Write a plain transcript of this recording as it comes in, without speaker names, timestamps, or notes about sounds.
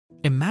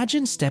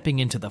Imagine stepping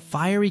into the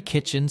fiery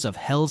kitchens of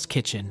Hell's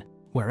Kitchen,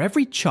 where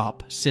every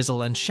chop,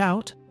 sizzle, and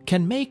shout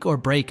can make or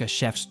break a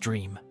chef's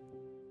dream.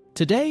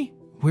 Today,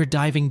 we're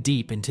diving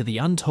deep into the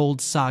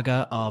untold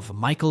saga of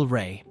Michael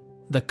Wray,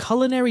 the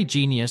culinary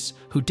genius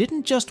who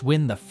didn't just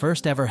win the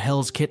first ever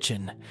Hell's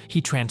Kitchen,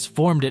 he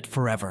transformed it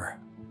forever.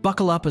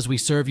 Buckle up as we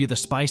serve you the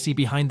spicy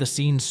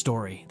behind-the-scenes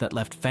story that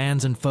left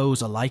fans and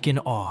foes alike in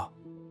awe.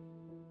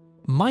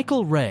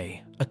 Michael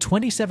Wray, a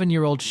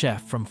 27-year-old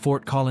chef from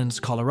Fort Collins,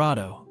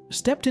 Colorado,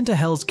 stepped into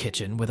Hell's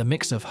Kitchen with a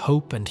mix of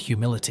hope and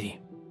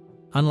humility.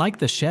 Unlike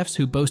the chefs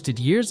who boasted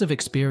years of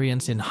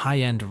experience in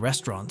high-end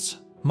restaurants,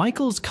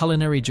 Michael's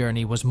culinary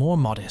journey was more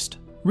modest,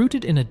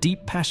 rooted in a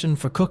deep passion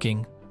for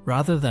cooking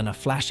rather than a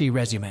flashy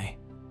resume.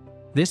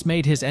 This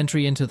made his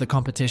entry into the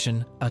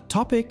competition a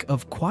topic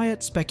of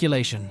quiet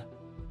speculation.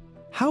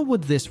 How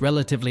would this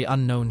relatively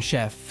unknown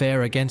chef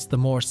fare against the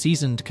more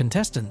seasoned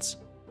contestants?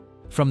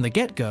 From the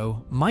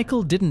get-go,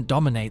 Michael didn't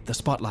dominate the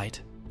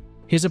spotlight.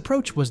 His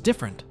approach was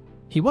different.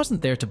 He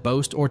wasn't there to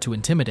boast or to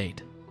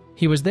intimidate.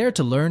 He was there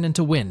to learn and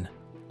to win,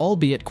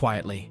 albeit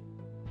quietly.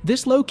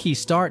 This low-key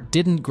start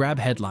didn't grab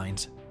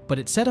headlines, but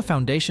it set a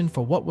foundation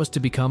for what was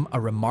to become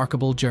a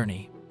remarkable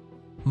journey.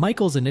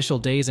 Michael's initial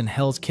days in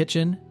Hell's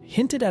Kitchen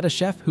hinted at a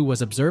chef who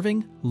was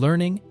observing,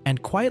 learning,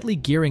 and quietly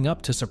gearing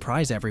up to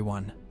surprise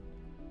everyone.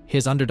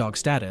 His underdog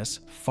status,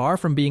 far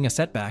from being a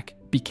setback,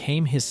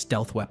 became his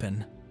stealth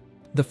weapon.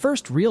 The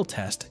first real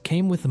test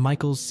came with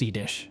Michael's sea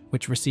dish,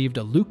 which received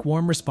a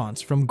lukewarm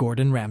response from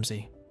Gordon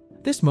Ramsay.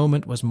 This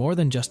moment was more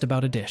than just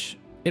about a dish.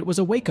 It was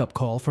a wake-up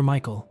call for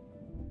Michael.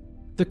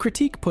 The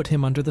critique put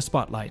him under the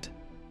spotlight,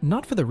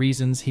 not for the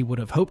reasons he would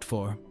have hoped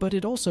for, but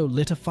it also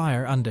lit a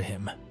fire under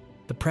him.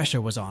 The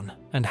pressure was on,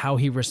 and how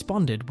he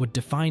responded would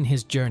define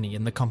his journey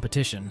in the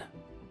competition.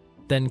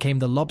 Then came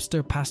the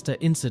lobster pasta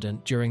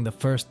incident during the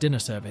first dinner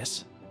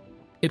service.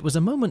 It was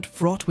a moment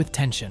fraught with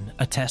tension,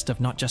 a test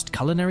of not just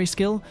culinary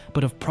skill,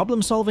 but of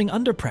problem-solving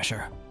under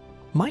pressure.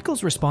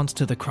 Michael's response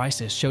to the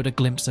crisis showed a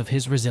glimpse of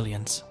his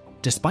resilience.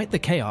 Despite the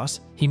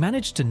chaos, he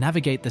managed to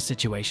navigate the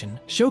situation,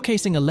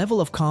 showcasing a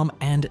level of calm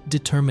and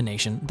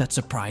determination that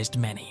surprised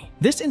many.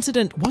 This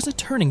incident was a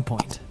turning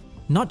point,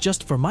 not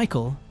just for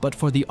Michael, but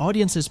for the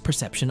audience's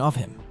perception of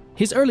him.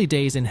 His early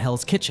days in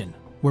Hell's Kitchen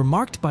were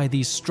marked by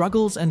these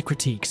struggles and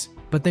critiques,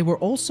 but they were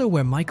also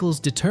where Michael's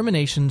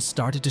determination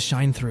started to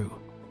shine through.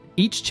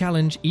 Each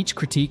challenge, each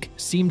critique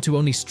seemed to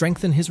only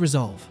strengthen his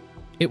resolve.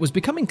 It was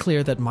becoming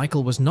clear that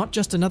Michael was not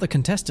just another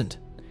contestant.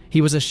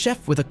 He was a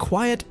chef with a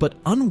quiet but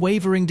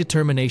unwavering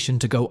determination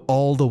to go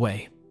all the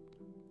way.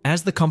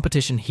 As the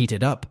competition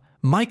heated up,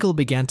 Michael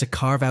began to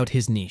carve out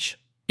his niche.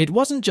 It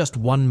wasn't just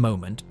one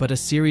moment, but a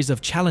series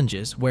of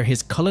challenges where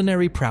his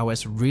culinary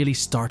prowess really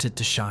started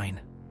to shine.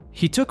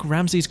 He took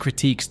Ramsay's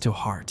critiques to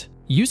heart,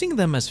 using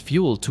them as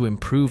fuel to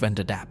improve and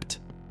adapt.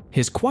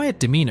 His quiet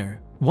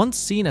demeanor, once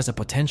seen as a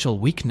potential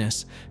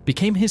weakness,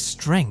 became his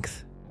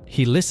strength.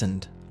 He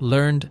listened,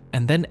 learned,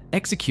 and then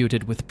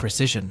executed with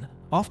precision,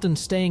 often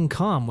staying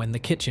calm when the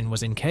kitchen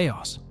was in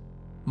chaos.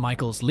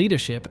 Michael's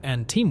leadership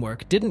and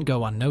teamwork didn't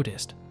go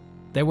unnoticed.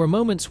 There were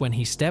moments when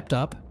he stepped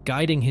up,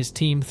 guiding his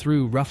team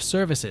through rough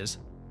services,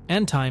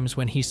 and times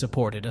when he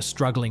supported a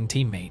struggling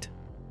teammate.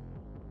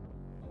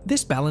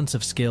 This balance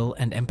of skill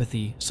and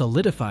empathy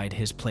solidified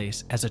his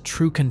place as a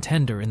true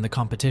contender in the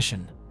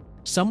competition,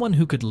 someone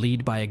who could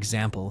lead by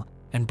example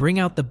and bring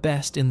out the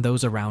best in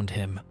those around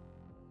him.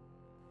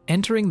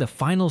 Entering the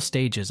final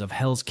stages of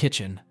Hell's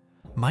Kitchen,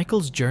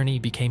 Michael's journey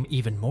became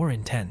even more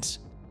intense.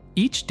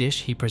 Each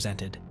dish he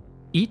presented,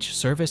 each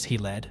service he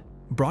led,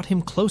 brought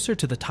him closer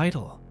to the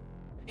title.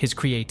 His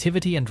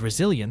creativity and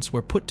resilience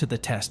were put to the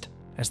test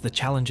as the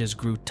challenges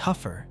grew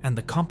tougher and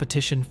the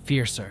competition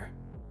fiercer.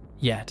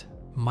 Yet,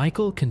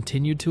 Michael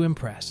continued to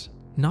impress,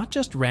 not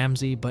just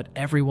Ramsay but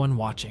everyone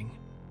watching.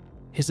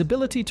 His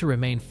ability to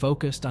remain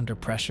focused under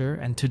pressure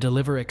and to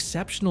deliver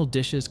exceptional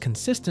dishes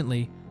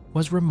consistently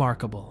was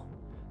remarkable.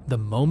 The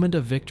moment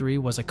of victory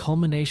was a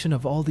culmination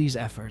of all these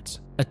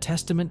efforts, a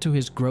testament to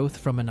his growth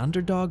from an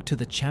underdog to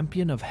the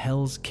champion of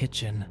Hell's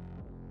Kitchen.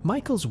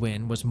 Michael's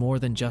win was more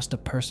than just a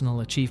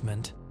personal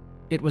achievement.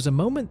 It was a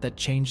moment that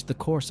changed the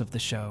course of the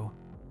show.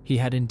 He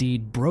had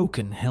indeed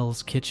broken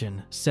Hell's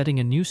Kitchen, setting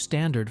a new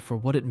standard for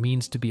what it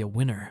means to be a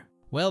winner.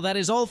 Well, that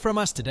is all from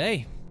us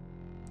today.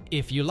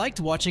 If you liked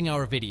watching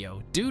our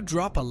video, do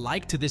drop a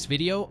like to this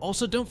video.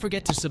 Also, don't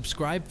forget to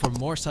subscribe for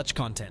more such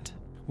content.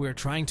 We're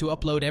trying to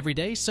upload every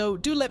day, so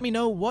do let me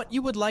know what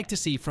you would like to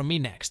see from me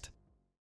next.